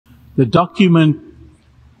The document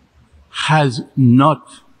has not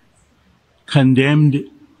condemned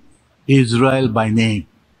Israel by name.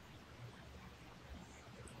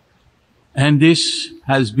 And this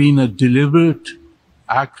has been a deliberate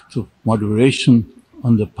act of moderation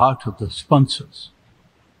on the part of the sponsors.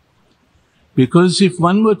 Because if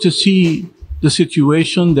one were to see the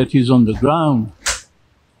situation that is on the ground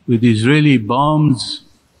with Israeli bombs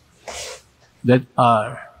that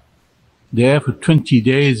are there for 20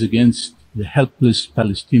 days against the helpless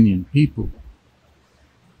Palestinian people,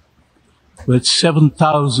 with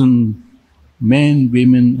 7,000 men,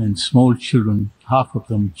 women, and small children, half of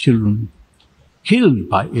them children, killed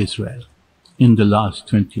by Israel in the last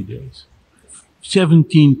 20 days,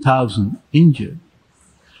 17,000 injured,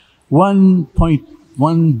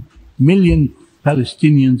 1.1 million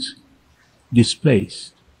Palestinians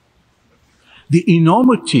displaced. The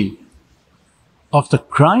enormity of the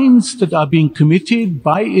crimes that are being committed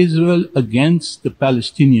by Israel against the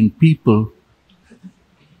Palestinian people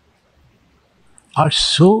are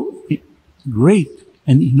so great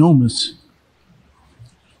and enormous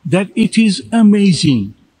that it is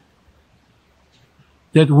amazing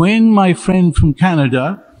that when my friend from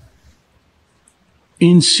Canada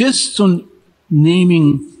insists on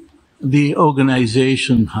naming the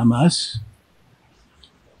organization Hamas,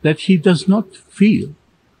 that he does not feel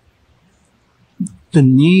the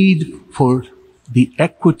need for the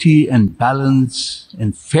equity and balance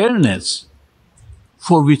and fairness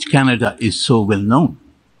for which Canada is so well known.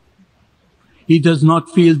 He does not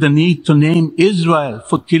feel the need to name Israel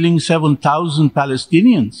for killing 7,000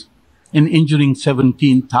 Palestinians and injuring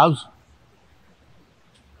 17,000.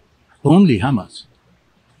 Only Hamas.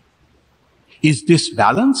 Is this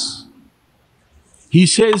balance? He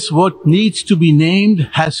says what needs to be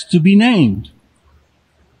named has to be named.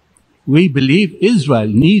 We believe Israel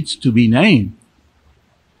needs to be named.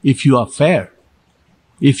 If you are fair,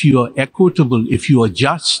 if you are equitable, if you are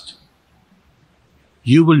just,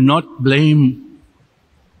 you will not blame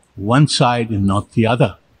one side and not the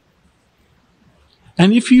other.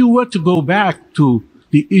 And if you were to go back to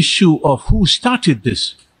the issue of who started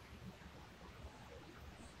this,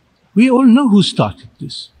 we all know who started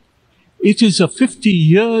this. It is 50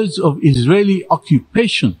 years of Israeli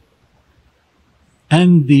occupation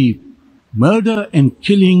and the murder and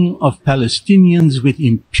killing of Palestinians with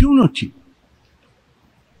impunity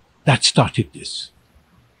that started this.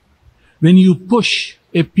 When you push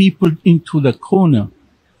a people into the corner,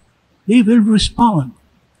 they will respond.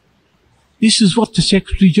 This is what the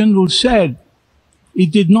Secretary General said.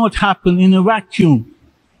 It did not happen in a vacuum.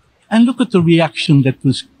 And look at the reaction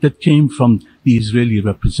that came from the Israeli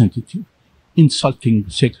representative, insulting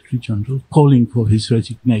the Secretary General, calling for his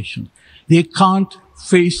resignation. They can't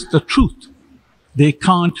face the truth. They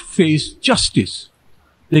can't face justice.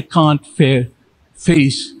 They can't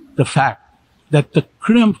face the fact that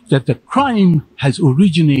the crime has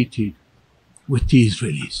originated with the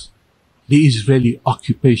Israelis. The Israeli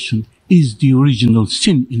occupation is the original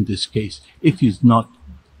sin in this case. It is not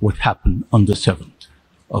what happened on the 7th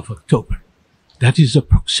of October. That is a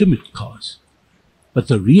proximate cause. But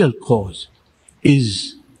the real cause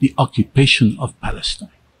is the occupation of Palestine.